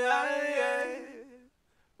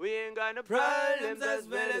 We ain't got no problems as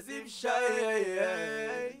well as if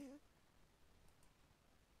shy.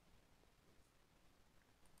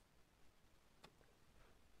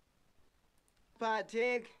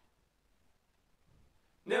 Patek.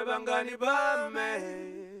 Never got it by me.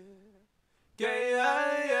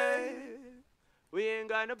 We ain't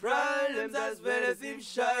got no problems as well as if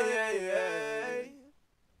shy.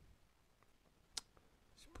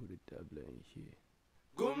 Put a doubler in here.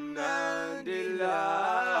 Kumnandi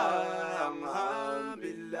la,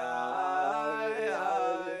 anghabila.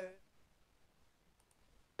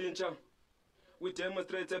 We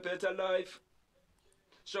demonstrate a better life.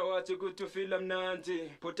 Show wathi ukuthi ufila mnandi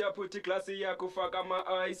phutha iglass yakho ufaka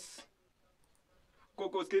ama ice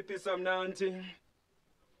kukuskiphisa mnandi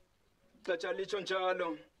ixesha lisho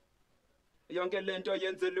njalo yonke lento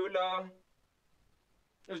yenze lula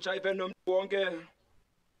ujive nomuntu wonke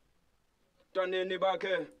mntwaneni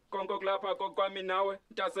bakhe konke kulapha kokwami nawe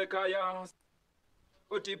mntasekhaya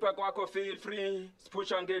udipha kwakho feel free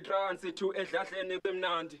siphusha ngetrance to edlahleni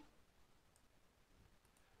kumnandi.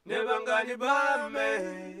 Never got it by me.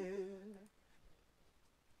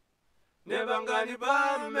 Never got it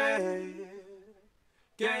by me.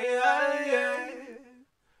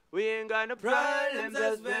 We ain't got no problems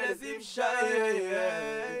as well as if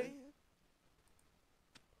shy.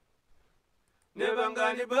 Never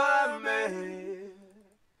got it by me.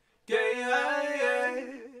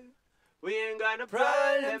 We ain't got no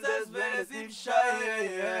problems as well as if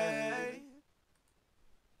shy.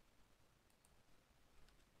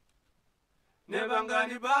 Never got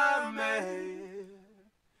it by me.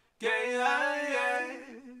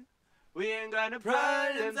 We ain't got no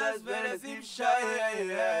problems as well as if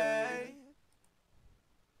shy.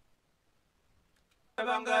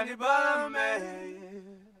 Never got it by me.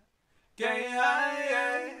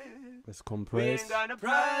 Let's We compress. ain't got no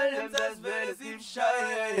problems as well as if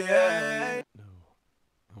shy. No,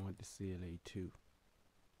 I want the CLA too,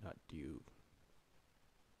 not you.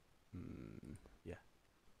 Yeah,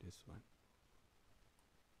 this one.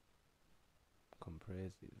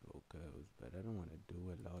 Compress these vocals, but I don't want to do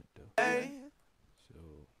a lot though. So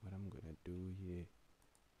what I'm gonna do here?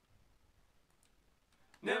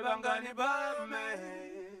 Never got it by me.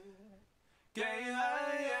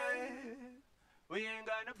 yeah. We ain't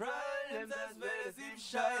got no problems as well as if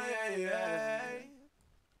shy.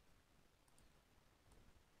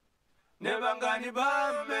 Never gonna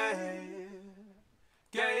bomb me.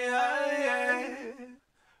 Yeah.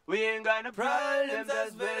 We ain't got no problems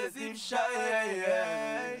as well as if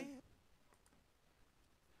shy.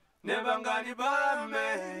 Never gonna bomb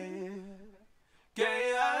me.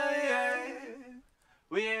 Yeah.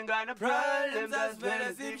 We ain't got no problems as well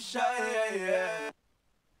as if shy.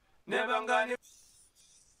 Never gonna.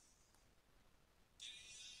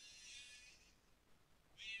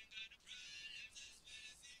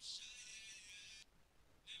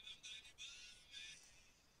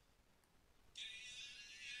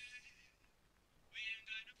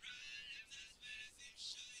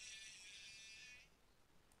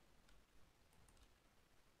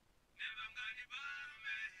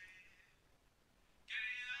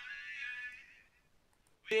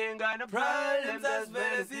 We ain't got no problems as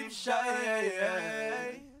well as if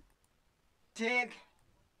shy. Tick.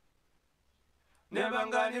 Never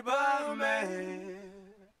gonna bomb me.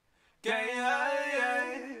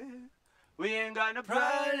 Yeah. We ain't got no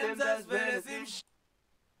problems as well as if shy.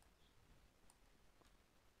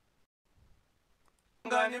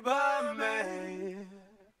 Gonna bomb me.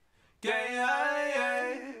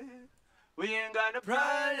 Yeah. We ain't got no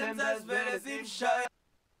problems as well as if shy.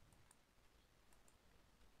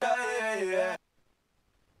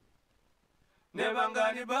 Never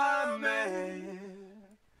gonna bomb me.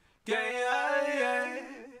 Yeah.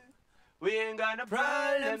 We ain't got no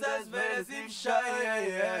problems as well as if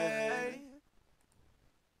shy.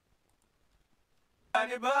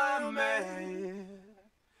 Gonna bomb me.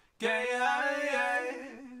 Yeah.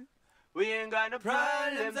 We ain't got no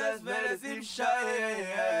problems as well as if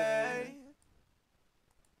shy.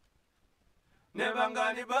 Never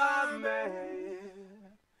gonna bomb me.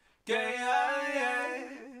 Yeah.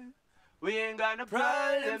 We ain't got no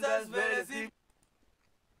problems as well as if.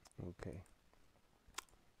 Okay.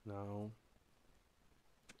 Now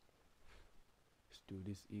let's do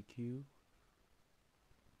this EQ.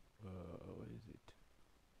 What is it?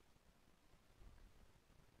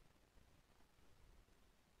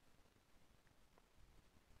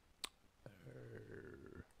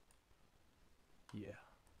 Yeah.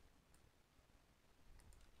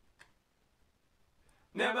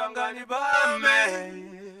 Never gonna bomb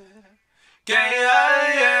me.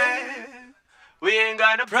 Yeah. We ain't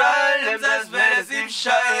got no problems as well as if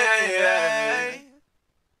shy.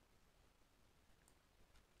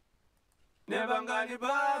 Never gonna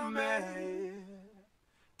bomb me.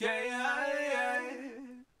 Yeah.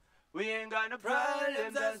 We ain't got no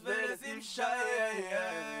problems as well as if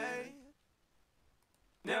shy.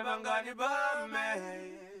 Never gonna bomb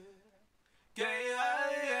me.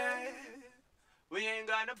 Yeah. We ain't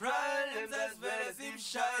got no problems as well as if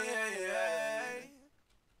shy.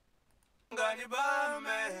 Gonna bomb me.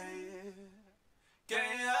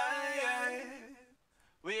 Yeah.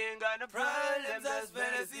 We ain't got no problems as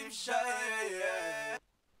well as if shy.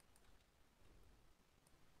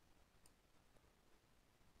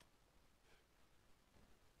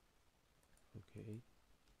 Okay.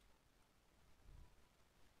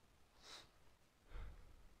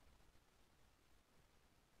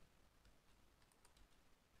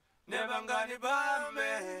 Never gonna bomb me.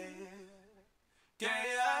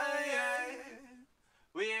 Yeah.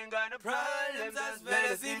 We ain't got no problems as well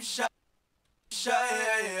as if shy.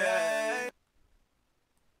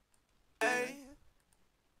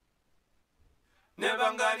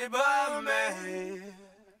 Never gonna bomb me.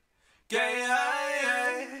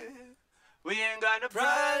 Yeah. We ain't got no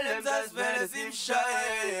problems as well as if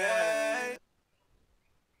shy.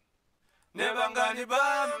 Never gonna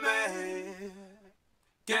bomb me.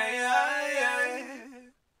 Yeah.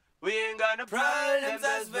 We ain't got no problems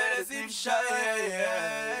as well as if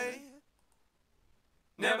shy.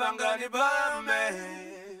 Never gonna bomb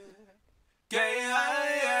me.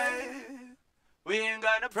 Yeah. We ain't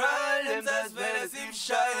got no problems as well as if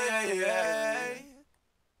shy.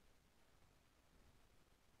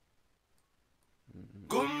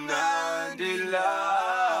 Kumnandila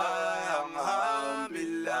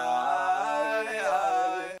anghamila.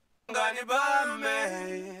 Gonna bomb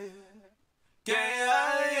me.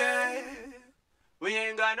 Yeah. We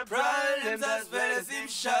ain't got no problems as well as if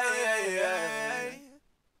shy. Yeah.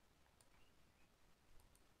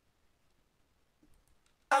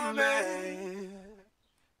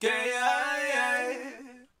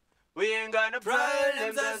 We ain't got no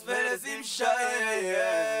problems as well as if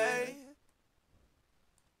shy.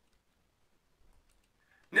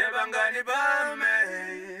 Never gonna bomb me.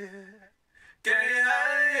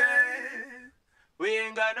 Yeah. We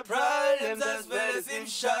ain't got no problems as well as him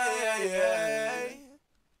shy.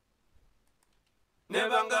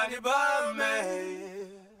 Never got it by me.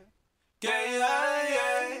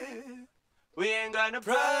 Yeah. We ain't got no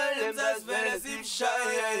problems as well as him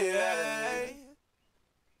shy.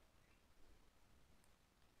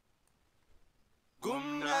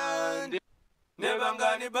 Gumnandi. Never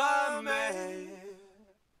got it by me.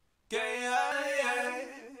 Yeah.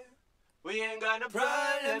 We ain't got no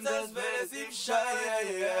problems as well as him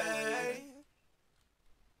shy.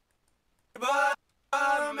 By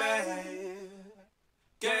me.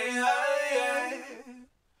 Yeah.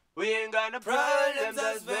 We ain't got no problems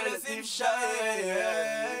as well as him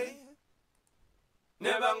shy.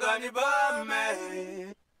 Never got it by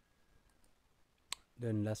me.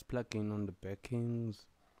 Then let's plug in on the backings.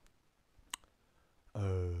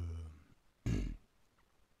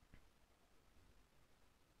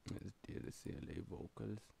 Let's do the CLA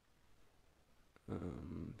vocals.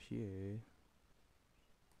 Here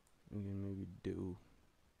we can maybe do.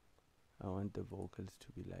 I want the vocals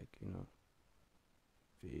to be like, you know,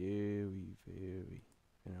 very,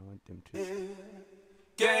 and I want them to.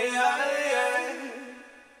 Yeah.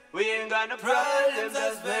 We ain't got no problems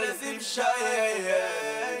as well as him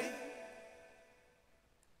shy.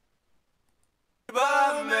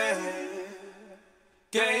 By me.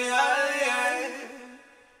 Yeah.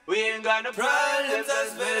 We ain't got no problems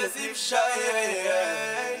as well as him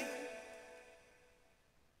shy.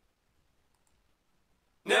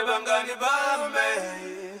 Never got it by me.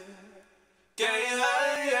 Yeah.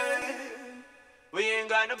 We ain't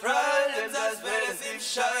got no problems as well as him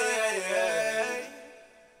shy.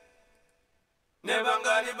 Never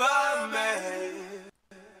got it by me.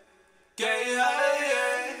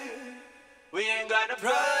 Yeah. We ain't got no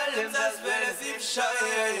problems as well as him shy.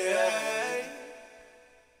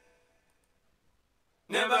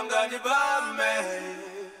 Never got it by me.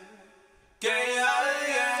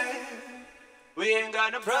 Yeah. We ain't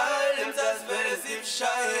got no problems as well as him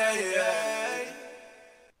shy.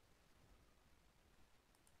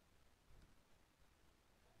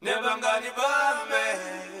 Never got it by me.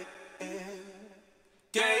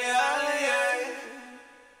 Yeah.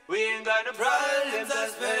 We ain't got no problems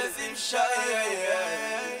as well as him shy.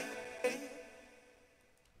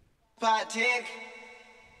 Patek.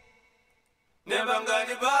 Never got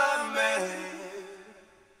it by me.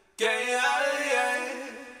 Yeah.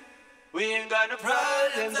 We ain't got no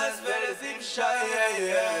problems as well as him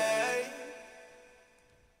shy.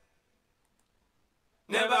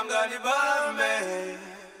 Never got it by me.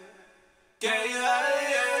 Yeah.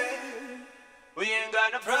 We ain't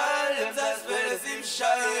got no problems as well as him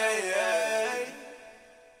shy.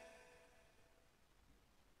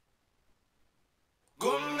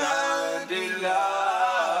 Gumnandila.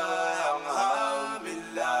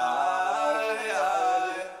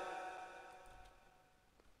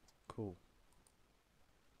 Cool.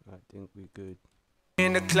 I think we good.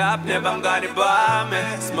 In the club, never got it by me.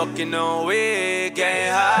 Smoking on weed,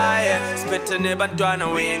 getting high. Spitting it, but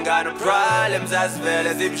we ain't got no problems as well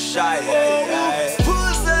as him shy.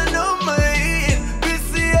 Pulls on my in,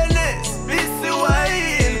 BCNS, BCY.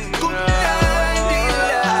 Come down the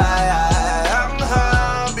line, I'm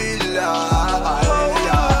happy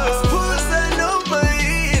life. Pulls on my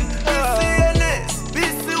in, BCNS,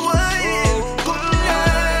 BCY. Come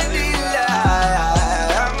down the line,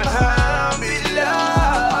 I'm happy life.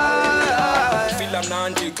 Feel I'm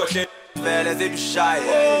not got Well as him shy.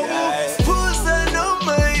 Pulls on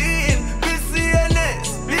my in, BCNS,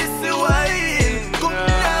 BCY. Come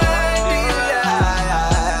down the line,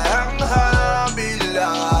 I'm happy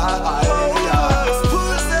life.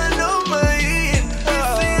 Pulls on my in,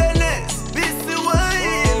 BCNS, BCY.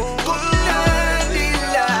 Come down the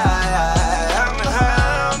line, I'm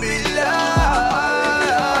happy life.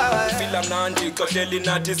 feel I'm not got daily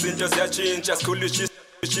not izinto ziyachinja school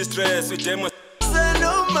she stress with them.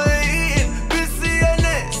 On my in,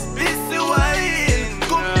 BCNS, BCY.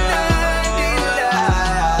 Come down the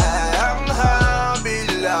line, I'm happy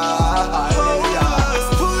life.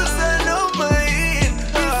 Pulls on my in,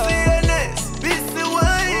 BCNS,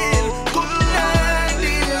 BCY. Come down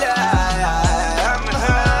the line, I'm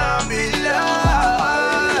happy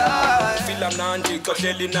life. Feel I'm not got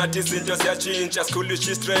daily not izinto ziyachinja school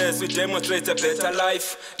she stress we demonstrate a better life.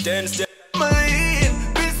 Dance My in,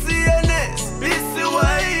 BCNS,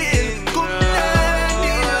 BCY. Come down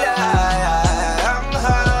the line, I'm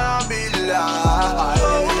happy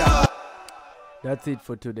life. That's it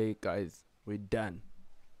for today, guys. We're done.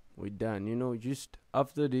 You know, just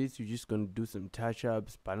after this, you're just gonna do some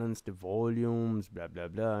touch-ups, balance the volumes, blah blah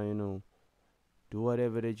blah. You know, do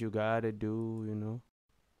whatever that you gotta do. You know,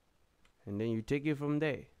 and then you take it from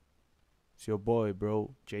there. It's your boy,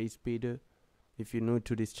 bro, J Speeder. If you're new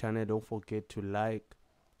to this channel, don't forget to like,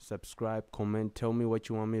 subscribe, comment, tell me what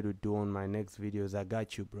you want me to do on my next videos. I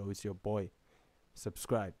got you, bro. It's your boy.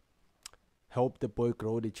 Subscribe. Help the boy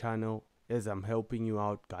grow the channel as I'm helping you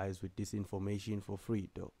out, guys, with this information for free,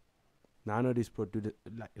 though. None of these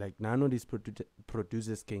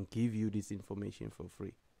producers can give you this information for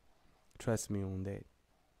free. Trust me on that.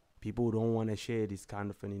 People don't want to share this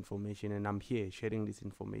kind of an information, and I'm here sharing this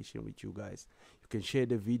information with you guys. You can share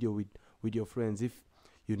the video with your friends. If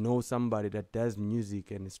you know somebody that does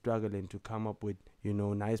music and is struggling to come up with, you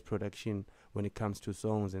know, nice production when it comes to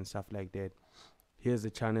songs and stuff like that, here's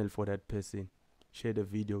a channel for that person. Share the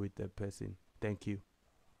video with that person. Thank you.